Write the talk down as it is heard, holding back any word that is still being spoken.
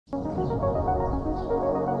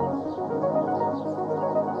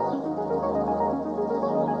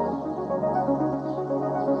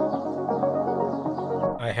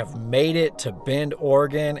I have made it to Bend,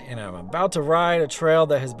 Oregon, and I'm about to ride a trail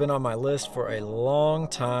that has been on my list for a long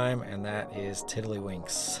time, and that is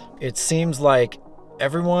Tiddlywinks. It seems like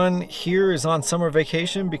everyone here is on summer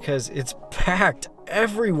vacation because it's packed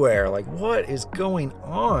everywhere. Like, what is going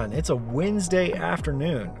on? It's a Wednesday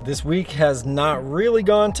afternoon. This week has not really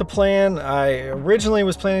gone to plan. I originally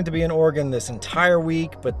was planning to be in Oregon this entire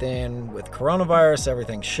week, but then with coronavirus,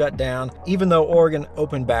 everything shut down, even though Oregon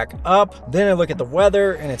opened back up. Then I look at the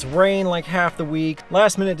weather and it's rain like half the week.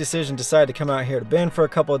 Last minute decision, decided to come out here to Bend for a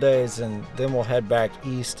couple of days and then we'll head back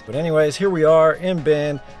east. But anyways, here we are in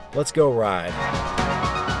Bend. Let's go ride.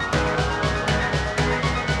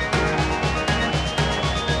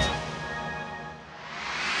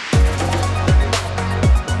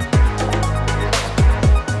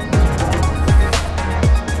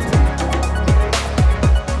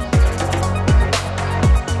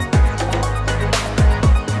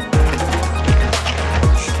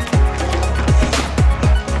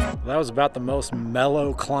 That was about the most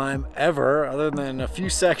mellow climb ever, other than a few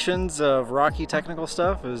sections of rocky technical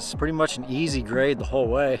stuff. It was pretty much an easy grade the whole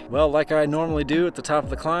way. Well, like I normally do at the top of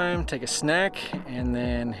the climb, take a snack and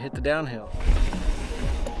then hit the downhill.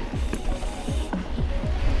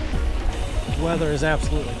 Weather is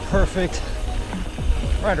absolutely perfect,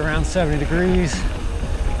 right around 70 degrees.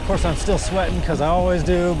 Of course, I'm still sweating because I always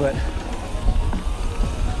do, but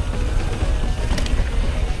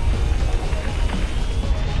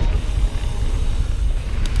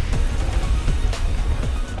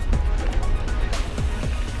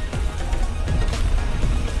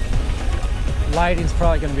lighting's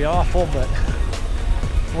probably going to be awful, but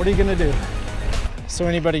what are you going to do? So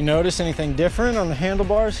anybody notice anything different on the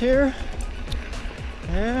handlebars here?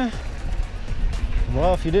 Yeah.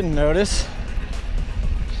 Well, if you didn't notice,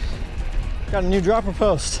 got a new dropper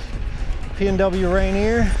post. P&W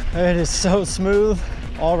Rainier. It is so smooth.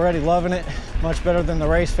 Already loving it. Much better than the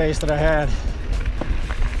race face that I had.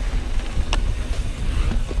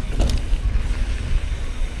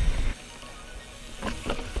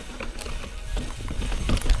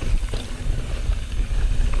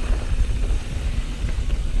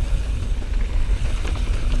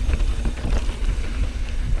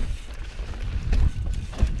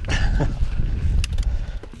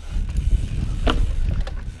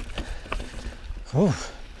 Oh,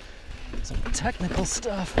 some technical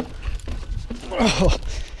stuff. Oh.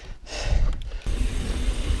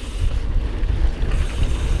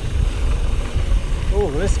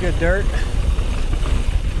 Oh, this is good dirt.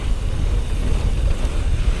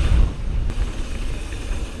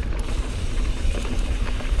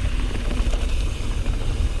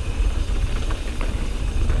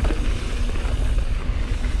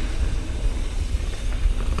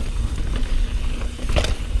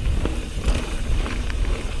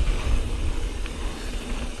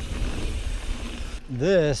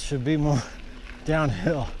 This should be more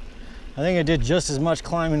downhill. I think I did just as much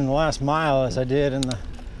climbing in the last mile as I did in the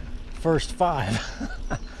first 5.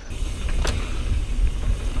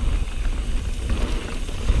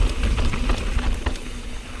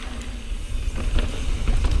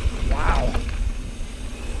 Wow.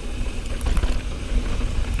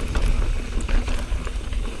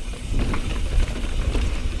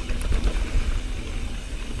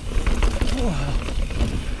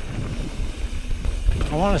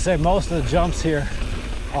 I want to say most of the jumps here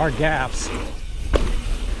are gaps.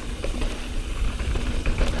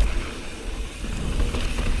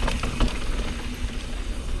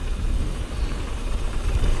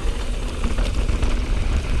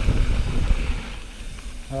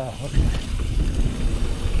 Oh, okay.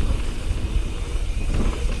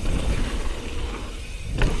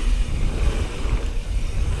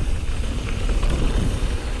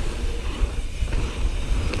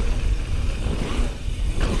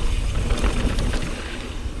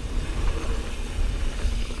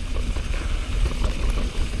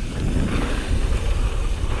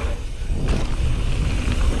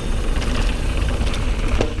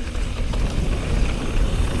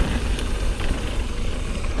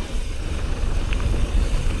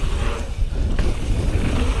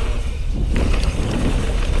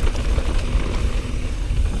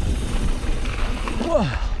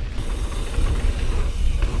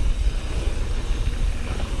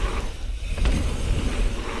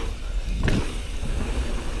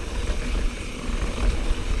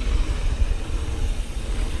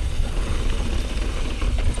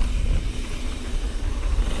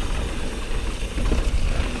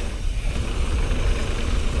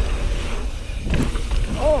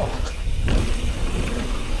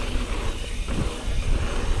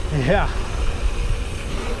 Yeah.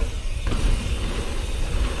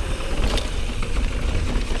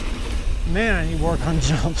 Man, I need work on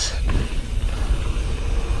jumps.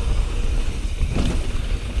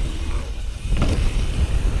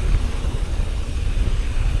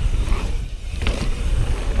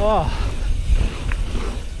 Oh.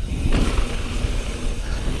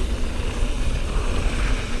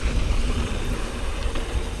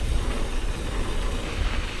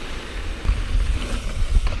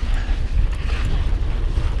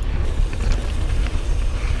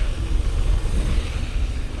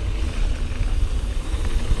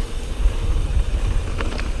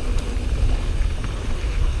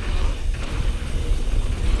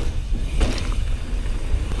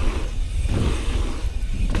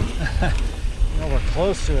 No, we're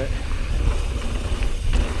close to it.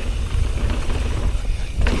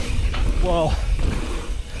 Whoa.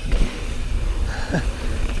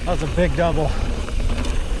 That was a big double.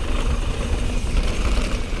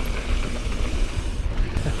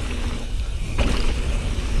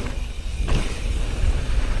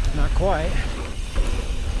 Not quite.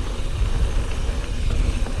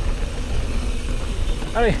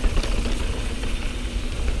 Howdy.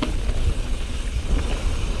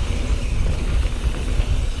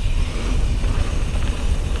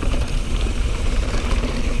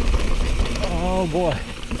 Oh boy.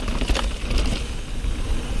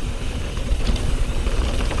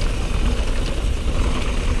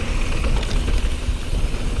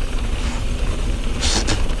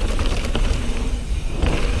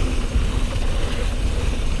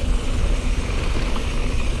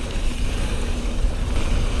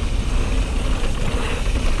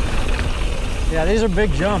 Yeah, these are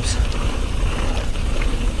big jumps.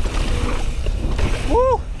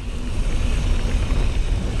 Woo!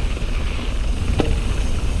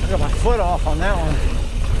 I got my foot off on that one.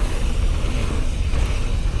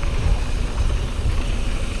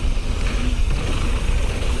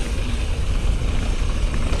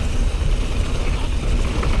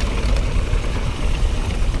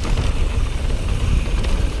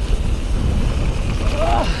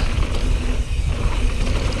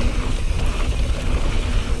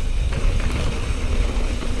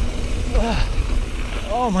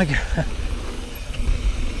 Oh my God.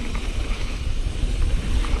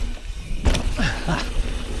 I'm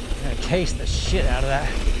gonna taste the shit out of that.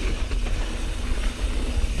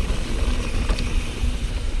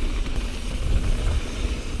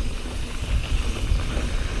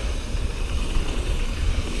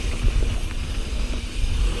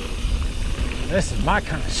 This is my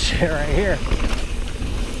kind of shit right here.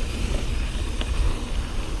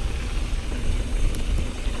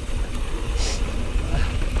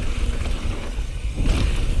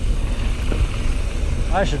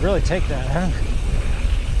 I should really take that, huh?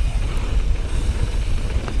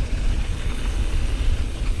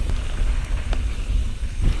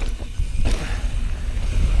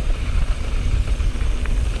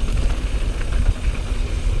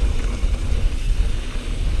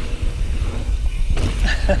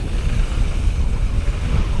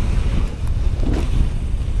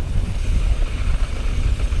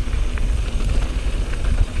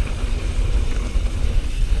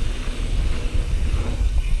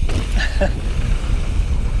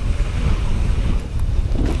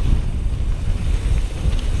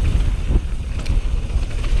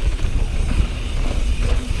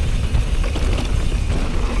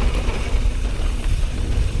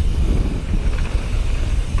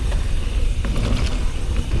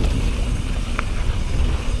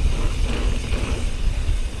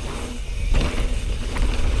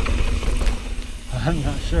 I'm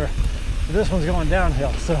not sure. But this one's going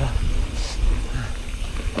downhill, so.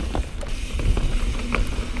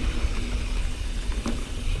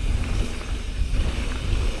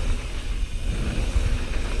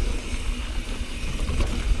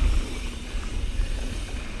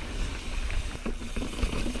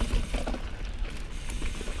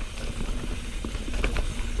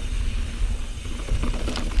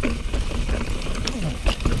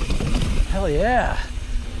 Hell yeah.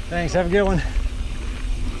 Thanks, have a good one.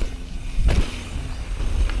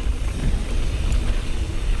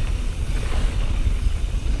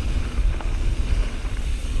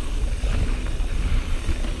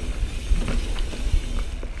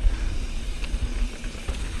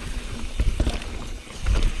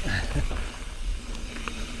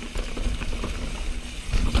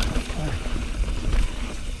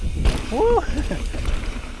 Woo!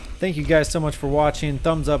 Thank you guys so much for watching.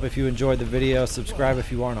 Thumbs up if you enjoyed the video. Subscribe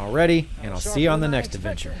if you aren't already. And I'll see you on the next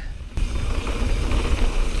adventure.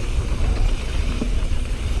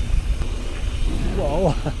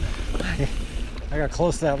 Whoa. I got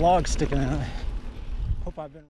close to that log sticking out. Hope I've been